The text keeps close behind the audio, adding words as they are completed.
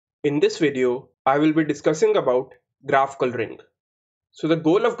In this video, I will be discussing about graph coloring. So the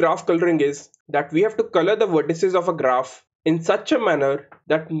goal of graph coloring is that we have to color the vertices of a graph in such a manner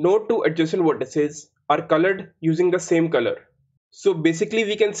that no two adjacent vertices are colored using the same color. So basically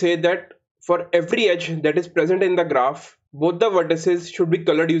we can say that for every edge that is present in the graph, both the vertices should be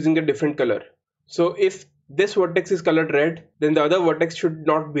colored using a different color. So if this vertex is colored red, then the other vertex should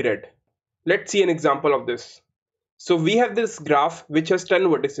not be red. Let's see an example of this. So we have this graph which has 10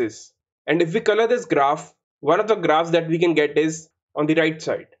 vertices. And if we color this graph, one of the graphs that we can get is on the right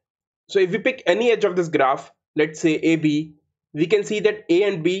side. So if we pick any edge of this graph, let's say AB, we can see that A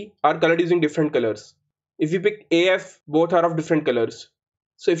and B are colored using different colors. If you pick AF, both are of different colors.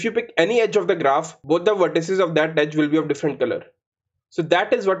 So if you pick any edge of the graph, both the vertices of that edge will be of different color. So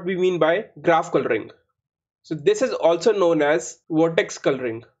that is what we mean by graph coloring. So this is also known as vertex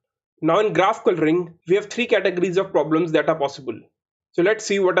coloring. Now in graph coloring, we have three categories of problems that are possible. So let's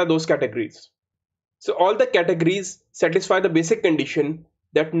see what are those categories. So all the categories satisfy the basic condition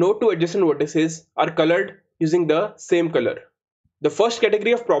that no two adjacent vertices are colored using the same color. The first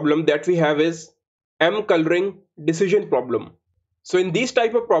category of problem that we have is M coloring decision problem. So in these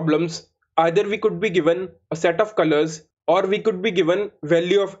type of problems, either we could be given a set of colors or we could be given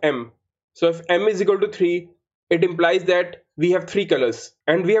value of M. So if M is equal to 3, it implies that we have 3 colors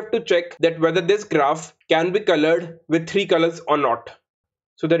and we have to check that whether this graph can be colored with 3 colors or not.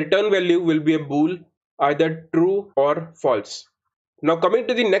 So the return value will be a bool, either true or false. Now coming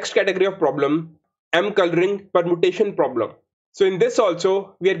to the next category of problem, M coloring permutation problem. So in this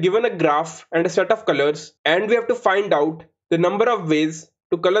also, we are given a graph and a set of colors and we have to find out the number of ways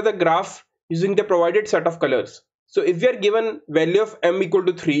to color the graph using the provided set of colors. So if we are given value of M equal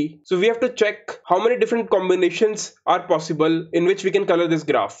to 3, so we have to check how many different combinations are possible in which we can color this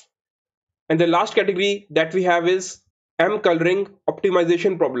graph. And the last category that we have is M coloring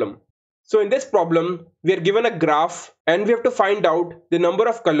optimization problem. So in this problem, we are given a graph and we have to find out the number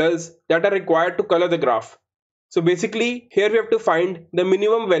of colors that are required to color the graph. So basically here we have to find the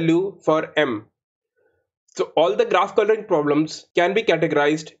minimum value for M. So all the graph coloring problems can be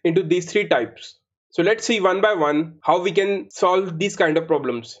categorized into these three types. So let's see one by one how we can solve these kind of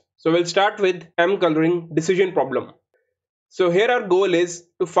problems. So we'll start with M coloring decision problem. So here our goal is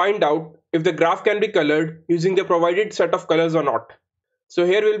to find out if the graph can be colored using the provided set of colors or not. So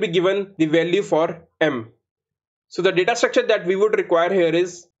here we'll be given the value for M. So the data structure that we would require here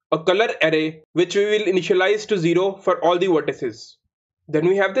is a color array which we will initialize to 0 for all the vertices. Then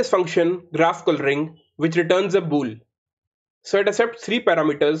we have this function graph coloring which returns a bool. So it accepts three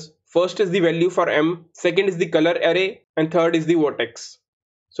parameters. First is the value for M, second is the color array, and third is the vertex.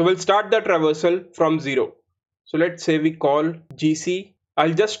 So we'll start the traversal from 0. So let's say we call GC.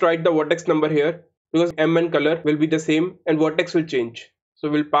 I'll just write the vertex number here because M and color will be the same and vertex will change. So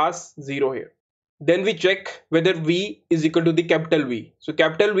we'll pass 0 here. Then we check whether V is equal to the capital V. So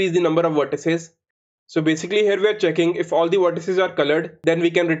capital V is the number of vertices. So basically here we are checking if all the vertices are colored, then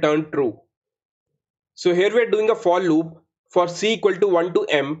we can return true. So here we are doing a for loop for C equal to 1 to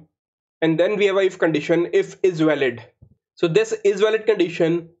M, and then we have a if condition if is valid. So this is valid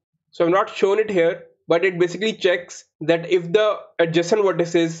condition, so I've not shown it here, but it basically checks that if the adjacent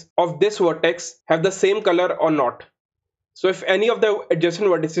vertices of this vertex have the same color or not. So if any of the adjacent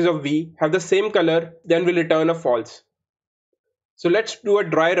vertices of V have the same color, then we'll return a false. So let's do a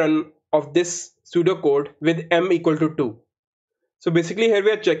dry run of this pseudocode with M equal to 2. So basically here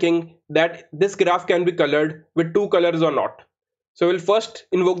we are checking that this graph can be colored with 2 colors or not. So we'll first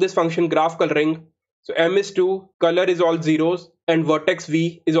invoke this function graph coloring. So M is 2, color is all zeros, and vertex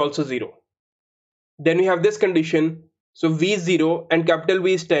V is also 0. Then we have this condition. So V is 0 and capital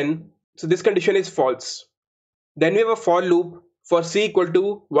V is 10. So this condition is false. Then we have a for loop for C equal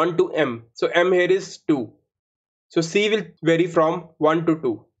to 1 to M. So M here is 2. So C will vary from 1 to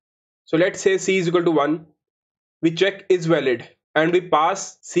 2. So let's say C is equal to 1. We check is valid and we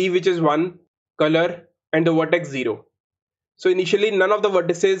pass C which is 1, color, and the vertex 0. So initially none of the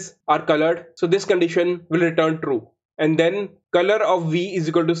vertices are colored, so this condition will return true. And then color of V is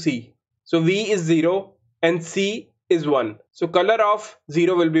equal to C. So V is 0 and C is 1. So color of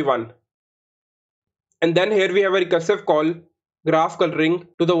 0 will be 1. And then here we have a recursive call graph coloring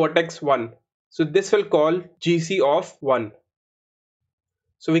to the vertex 1. So this will call GC of 1.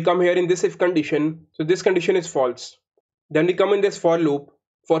 So we come here in this if condition. So this condition is false. Then we come in this for loop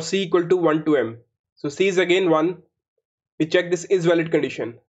for C equal to 1 to M. So C is again 1. We check this is valid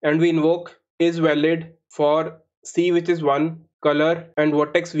condition and we invoke is valid for C which is 1, color, and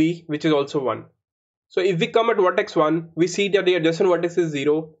vertex V which is also 1. So if we come at vertex 1, we see that the adjacent vertex is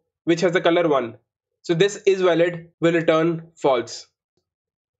 0 which has the color 1. So this is valid will return false.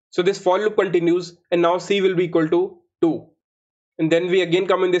 So this for loop continues, and now C will be equal to 2. And then we again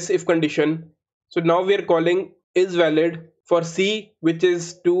come in this if condition. So now we are calling is valid for C, which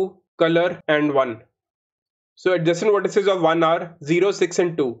is 2, color, and 1. So adjacent vertices of 1 are 0, 6,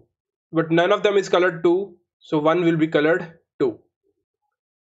 and 2. But none of them is colored 2, so 1 will be colored 2.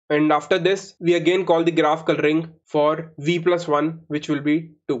 And after this, we again call the graph coloring for V plus 1, which will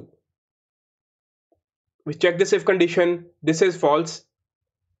be 2. We check this if condition, this is false.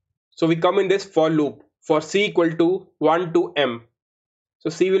 So we come in this for loop for C equal to 1 to M. So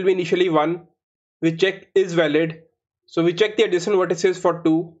C will be initially 1. We check is valid. So we check the adjacent vertices for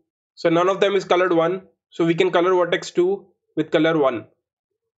 2. So none of them is colored 1. So we can color vertex 2 with color 1.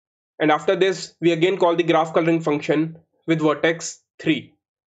 And after this, we again call the graph coloring function with vertex 3.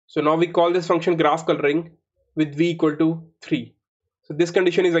 So now we call this function graph coloring with V equal to 3. So this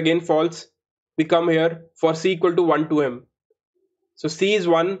condition is again false. We come here for C equal to 1 to M. So C is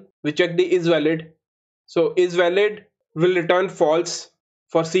 1. We check the is valid. So is valid will return false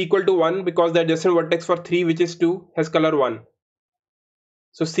for C equal to 1 because the adjacent vertex for 3, which is 2, has color 1.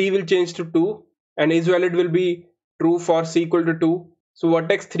 So C will change to 2, and is valid will be true for C equal to 2. So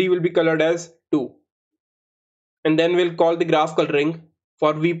vertex 3 will be colored as 2. And then we'll call the graph coloring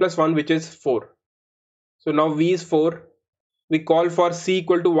for V plus 1, which is 4. So now V is 4. We call for C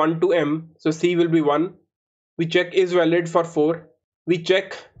equal to 1 to M. So C will be 1. We check is valid for 4. We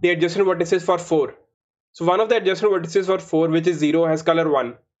check the adjacent vertices for 4. So one of the adjacent vertices for 4, which is 0, has color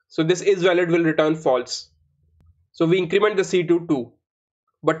 1. So this is valid will return false. So we increment the C to 2.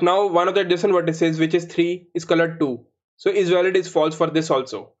 But now one of the adjacent vertices, which is 3, is colored 2. So is valid is false for this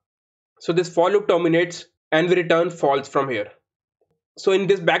also. So this for loop terminates and we return false from here. So in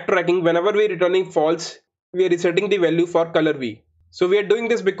this backtracking, whenever we are returning false, we are resetting the value for color V. So we are doing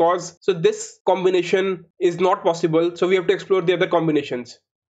this because this combination is not possible. So we have to explore the other combinations.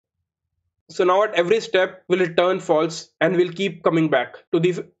 So now at every step we'll return false and we'll keep coming back to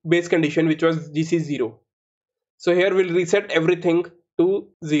the base condition, which was GC0. So here we'll reset everything to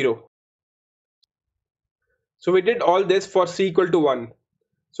 0. So we did all this for C equal to 1.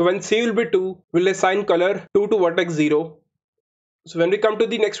 So when C will be 2, we'll assign color 2 to vertex 0. So when we come to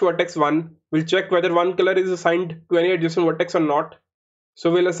the next vertex 1, we'll check whether one color is assigned to any adjacent vertex or not. So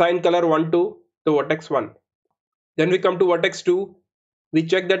we'll assign color 1 to the vertex 1. Then we come to vertex 2. We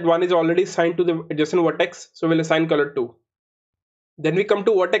check that 1 is already assigned to the adjacent vertex, so we'll assign color 2. Then we come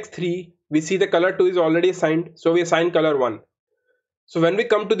to vertex 3. We see the color 2 is already assigned, so we assign color 1. So when we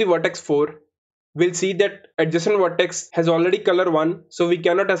come to the vertex 4, we'll see that adjacent vertex has already color 1, so we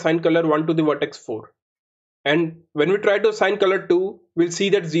cannot assign color 1 to the vertex 4. And when we try to assign color 2, we'll see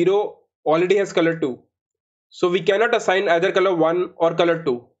that 0 already has color 2. So we cannot assign either color 1 or color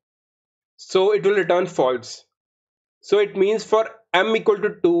 2. So it will return false. So it means for M equal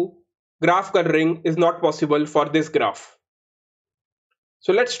to 2, graph coloring is not possible for this graph.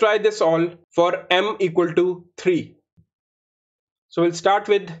 So let's try this all for M equal to 3. So we'll start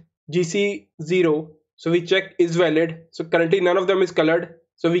with GC0. So we check is valid. So currently none of them is colored.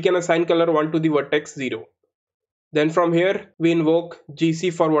 So we can assign color 1 to the vertex 0. Then from here we invoke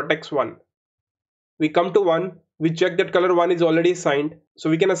GC for vertex 1. We come to 1. We check that color 1 is already assigned. So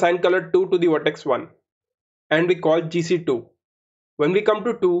we can assign color 2 to the vertex 1. And we call GC2. When we come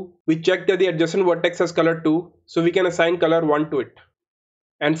to 2, we check that the adjacent vertex has color 2. So we can assign color 1 to it.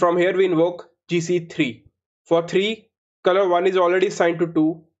 And from here we invoke GC3. For 3, color 1 is already assigned to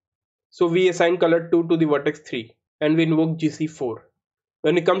 2. So we assign color 2 to the vertex 3. And we invoke GC4.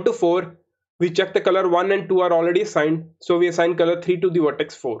 When we come to 4, we check the color 1 and 2 are already assigned. So we assign color 3 to the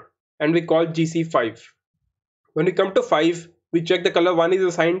vertex 4. And we call GC5. When we come to 5, we check the color 1 is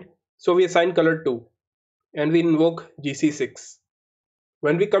assigned. So we assign color 2. And we invoke GC6.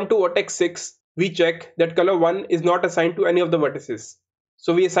 When we come to vertex 6, we check that color 1 is not assigned to any of the vertices.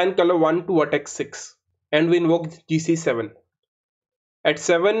 So we assign color 1 to vertex 6 and we invoke GC7. At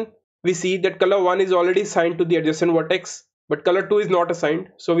 7, we see that color 1 is already assigned to the adjacent vertex, but color 2 is not assigned.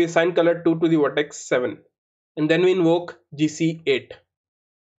 So we assign color 2 to the vertex 7 and then we invoke GC8.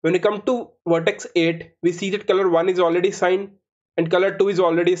 When we come to vertex 8, we see that color 1 is already assigned and color 2 is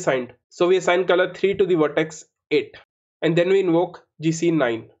already assigned. So we assign color 3 to the vertex 8 and then we invoke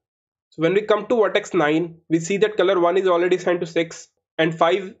GC9. So when we come to vertex 9, we see that color 1 is already assigned to 6 and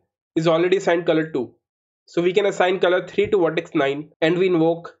 5 is already assigned color 2. So we can assign color 3 to vertex 9 and we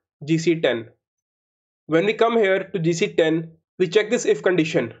invoke GC10. When we come here to GC10, we check this if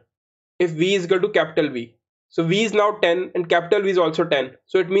condition. If V is equal to capital V. So V is now 10 and capital V is also 10.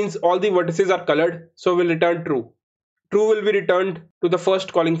 So it means all the vertices are colored. So we'll return true. True will be returned to the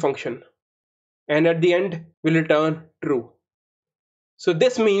first calling function. And at the end, we'll return true. So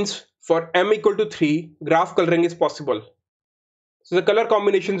this means for m equal to 3, graph coloring is possible. So the color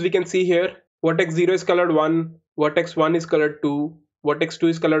combinations we can see here, vertex 0 is colored 1, vertex 1 is colored 2, vertex 2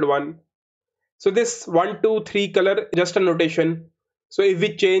 is colored 1. So this 1, 2, 3 color just a notation. So if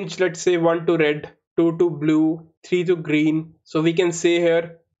we change, let's say 1 to red, 2 to blue, 3 to green, so we can say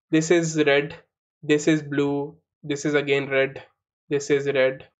here this is red, this is blue, this is again red, this is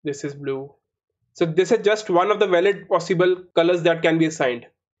red, this is blue. So this is just one of the valid possible colors that can be assigned.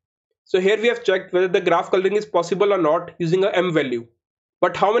 So here we have checked whether the graph coloring is possible or not using a M value.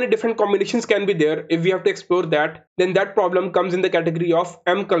 But how many different combinations can be there? If we have to explore that, then that problem comes in the category of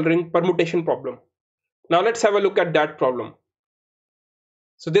M coloring permutation problem. Now let's have a look at that problem.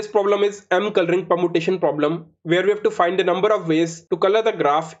 So this problem is M coloring permutation problem, where we have to find the number of ways to color the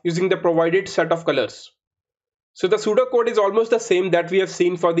graph using the provided set of colors. So the pseudocode is almost the same that we have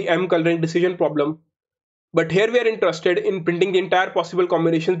seen for the M coloring decision problem, but here we are interested in printing the entire possible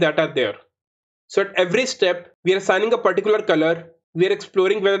combinations that are there. So at every step, we are assigning a particular color, we are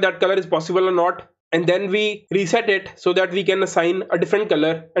exploring whether that color is possible or not, and then we reset it so that we can assign a different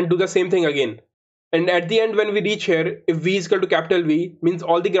color and do the same thing again. And at the end, when we reach here, if V is equal to capital V, means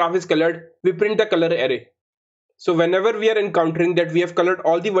all the graph is colored, we print the color array. So whenever we are encountering that we have colored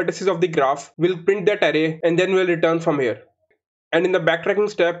all the vertices of the graph, we'll print that array and then we'll return from here. And in the backtracking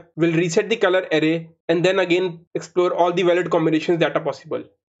step, we'll reset the color array and then again explore all the valid combinations that are possible.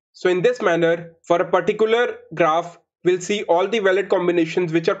 So in this manner, for a particular graph, we'll see all the valid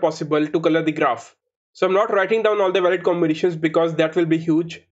combinations which are possible to color the graph. So I'm not writing down all the valid combinations because that will be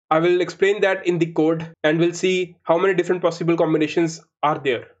huge. I will explain that in the code and we'll see how many different possible combinations are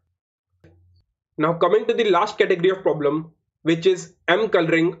there. Now coming to the last category of problem, which is M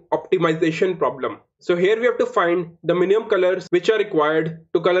coloring optimization problem. So here we have to find the minimum colors which are required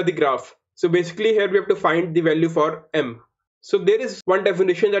to color the graph. So basically here we have to find the value for M. So there is one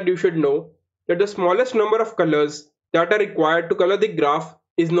definition that you should know, that the smallest number of colors that are required to color the graph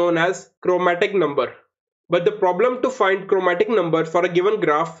is known as chromatic number. But the problem to find chromatic number for a given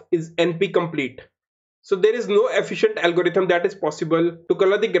graph is NP complete. So there is no efficient algorithm that is possible to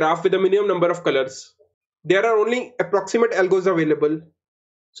color the graph with a minimum number of colors. There are only approximate algos available.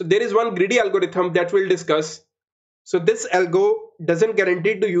 So there is one greedy algorithm that we'll discuss. So this algo doesn't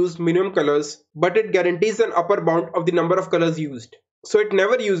guarantee to use minimum colors, but it guarantees an upper bound of the number of colors used. So it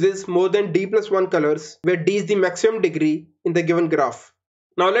never uses more than d plus 1 colors, where d is the maximum degree in the given graph.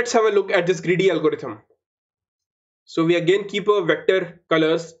 Now let's have a look at this greedy algorithm. So we again keep our vector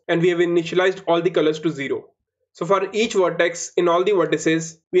colors and we have initialized all the colors to 0. So for each vertex in all the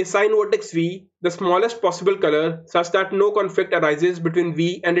vertices, we assign vertex V the smallest possible color such that no conflict arises between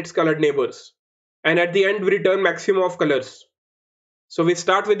V and its colored neighbors. And at the end we return maximum of colors. So we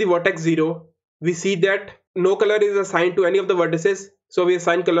start with the vertex 0. We see that no color is assigned to any of the vertices, so we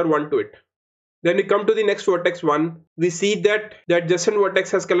assign color 1 to it. Then we come to the next vertex 1. We see that the adjacent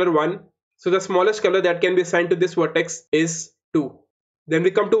vertex has color 1. So the smallest color that can be assigned to this vertex is 2. Then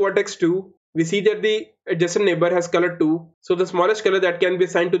we come to vertex 2. We see that the adjacent neighbor has color 2. So the smallest color that can be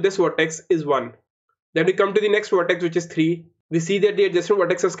assigned to this vertex is 1. Then we come to the next vertex, which is 3. We see that the adjacent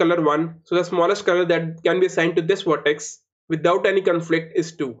vertex has color 1. So the smallest color that can be assigned to this vertex without any conflict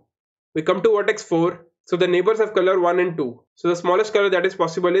is 2. We come to vertex 4. So the neighbors have color 1 and 2. So the smallest color that is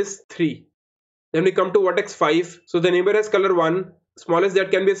possible is 3. Then we come to vertex 5. So the neighbor has color 1. Smallest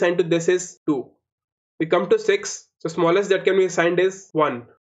that can be assigned to this is 2. We come to 6. So smallest that can be assigned is 1.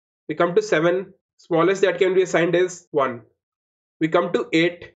 We come to 7. Smallest that can be assigned is 1. We come to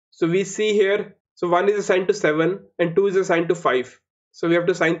 8. So we see here, so 1 is assigned to 7 and 2 is assigned to 5. So we have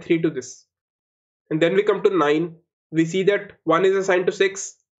to assign 3 to this. And then we come to 9. We see that 1 is assigned to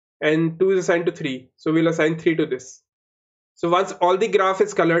 6 and 2 is assigned to 3. So we'll assign 3 to this. So once all the graph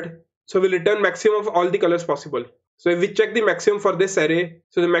is colored, so we'll return maximum of all the colors possible. So if we check the maximum for this array,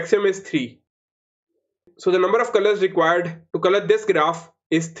 so the maximum is 3. So the number of colors required to color this graph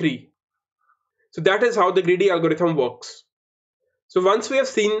is 3. So that is how the greedy algorithm works. So once we have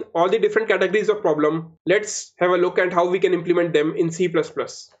seen all the different categories of problem, let's have a look at how we can implement them in C++.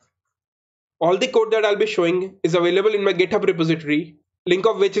 All the code that I'll be showing is available in my GitHub repository, link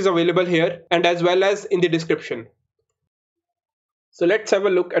of which is available here and as well as in the description. So let's have a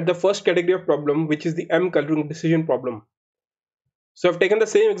look at the first category of problem, which is the M coloring decision problem. So I've taken the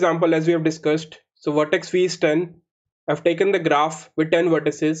same example as we have discussed. So vertex V is 10. I've taken the graph with 10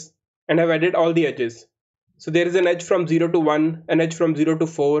 vertices and have added all the edges. So there is an edge from 0 to 1, an edge from 0 to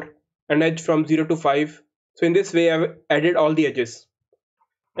 4, an edge from 0 to 5. So in this way I've added all the edges.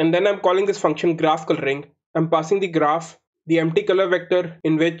 And then I'm calling this function graph coloring. I'm passing the graph, the empty color vector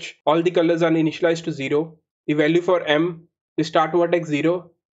in which all the colors are initialized to 0. The value for M the start vertex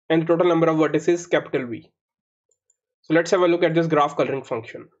 0, and the total number of vertices capital V. So let's have a look at this graph coloring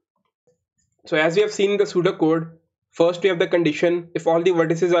function. So as we have seen in the pseudocode, first we have the condition if all the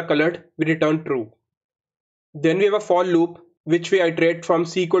vertices are colored, we return true. Then we have a for loop which we iterate from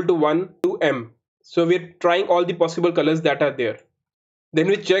c equal to 1 to m. So we're trying all the possible colors that are there. Then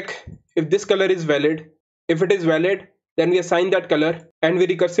we check if this color is valid. If it is valid, then we assign that color and we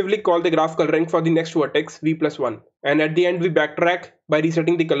recursively call the graph coloring for the next vertex v plus 1. And at the end we backtrack by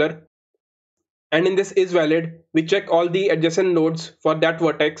resetting the color. And in this is valid, we check all the adjacent nodes for that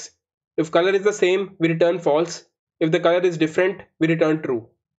vertex. If color is the same, we return false. If the color is different, we return true.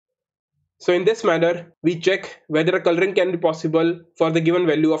 So in this manner, we check whether a coloring can be possible for the given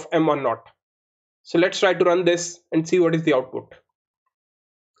value of m or not. So let's try to run this and see what is the output.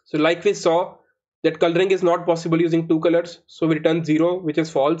 So like we saw that coloring is not possible using two colors. So we return 0, which is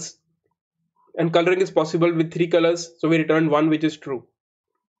false. And coloring is possible with 3 colors. So we return 1, which is true.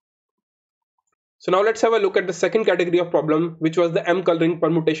 So now let's have a look at the second category of problem, which was the M coloring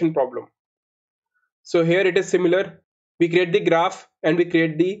permutation problem. So here it is similar. We create the graph and we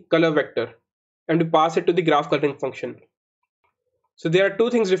create the color vector and we pass it to the graph coloring function. So there are two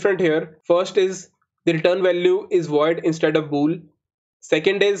things different here. First is the return value is void instead of bool.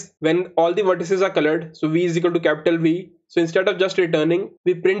 Second is when all the vertices are colored, so v is equal to capital V. So instead of just returning,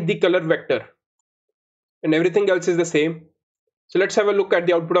 we print the color vector and everything else is the same. So let's have a look at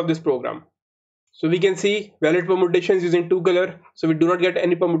the output of this program. So we can see valid permutations using two color. So we do not get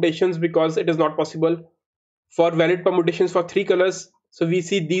any permutations because it is not possible. For valid permutations for 3 colors, so we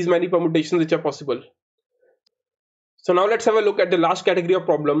see these many permutations which are possible. So now let's have a look at the last category of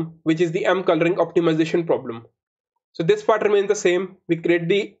problem, which is the M coloring optimization problem. So this part remains the same. We create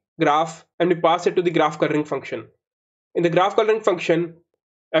the graph and we pass it to the graph coloring function. In the graph coloring function,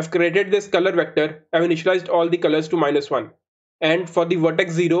 I've created this color vector. I've initialized all the colors to -1. And for the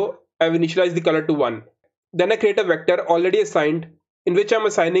vertex 0, I've initialized the color to 1. Then I create a vector already assigned in which I'm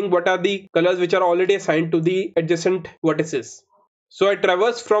assigning what are the colors which are already assigned to the adjacent vertices. So I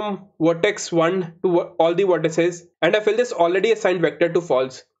traverse from vertex 1 to all the vertices and I fill this already assigned vector to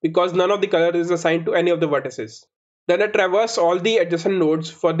false because none of the color is assigned to any of the vertices. Then I traverse all the adjacent nodes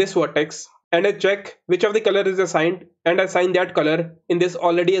for this vertex and I check which of the color is assigned and assign that color in this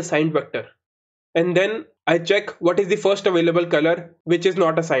already assigned vector. And then I check what is the first available color which is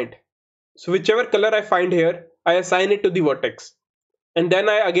not assigned. So whichever color I find here, I assign it to the vertex. And then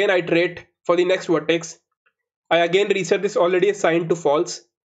I again iterate for the next vertex. I again reset this already assigned to false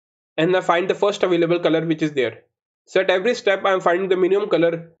and I find the first available color which is there. So at every step I am finding the minimum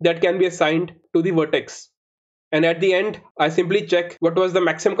color that can be assigned to the vertex. And at the end, I simply check what was the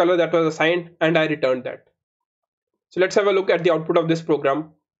maximum color that was assigned and I returned that. So let's have a look at the output of this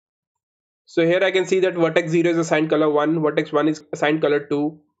program. So here I can see that vertex 0 is assigned color 1, vertex 1 is assigned color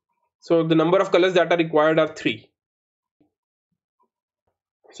 2. So the number of colors that are required are 3.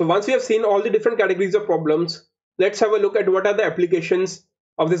 So once we have seen all the different categories of problems, let's have a look at what are the applications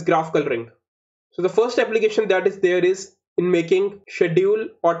of this graph coloring. So the first application that is there is in making schedule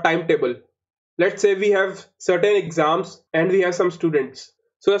or timetable. Let's say we have certain exams and we have some students.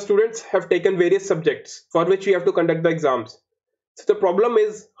 So the students have taken various subjects for which we have to conduct the exams. So the problem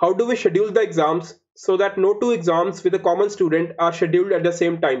is how do we schedule the exams so that no two exams with a common student are scheduled at the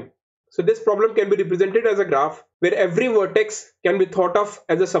same time. So this problem can be represented as a graph where every vertex can be thought of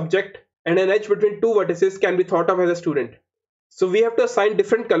as a subject and an edge between two vertices can be thought of as a student. So we have to assign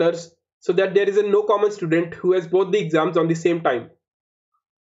different colors so that there is a no common student who has both the exams on the same time.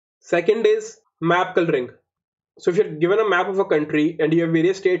 Second is map coloring. So if you're given a map of a country and you have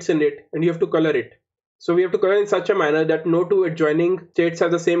various states in it and you have to color it. So we have to color in such a manner that no two adjoining states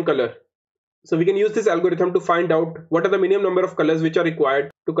have the same color. So we can use this algorithm to find out what are the minimum number of colors which are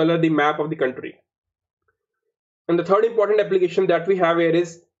required to color the map of the country. And the third important application that we have here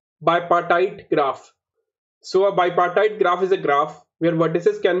is bipartite graph. So a bipartite graph is a graph where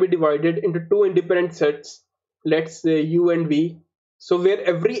vertices can be divided into two independent sets, let's say U and V. So where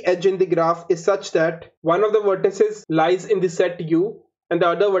every edge in the graph is such that one of the vertices lies in the set U and the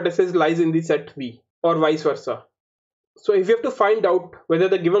other vertices lies in the set V, or vice versa. So if you have to find out whether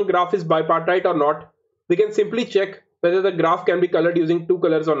the given graph is bipartite or not, we can simply check whether the graph can be colored using two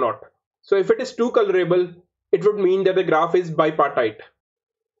colors or not. So if it is two colorable, it would mean that the graph is bipartite.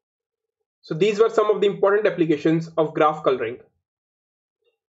 So these were some of the important applications of graph coloring.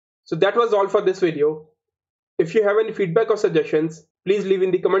 So that was all for this video. If you have any feedback or suggestions, please leave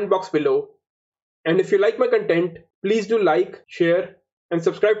in the comment box below. And if you like my content, please do like, share, and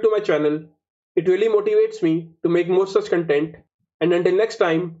subscribe to my channel. It really motivates me to make more such content. And until next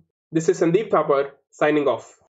time, this is Sandeep Thapar signing off.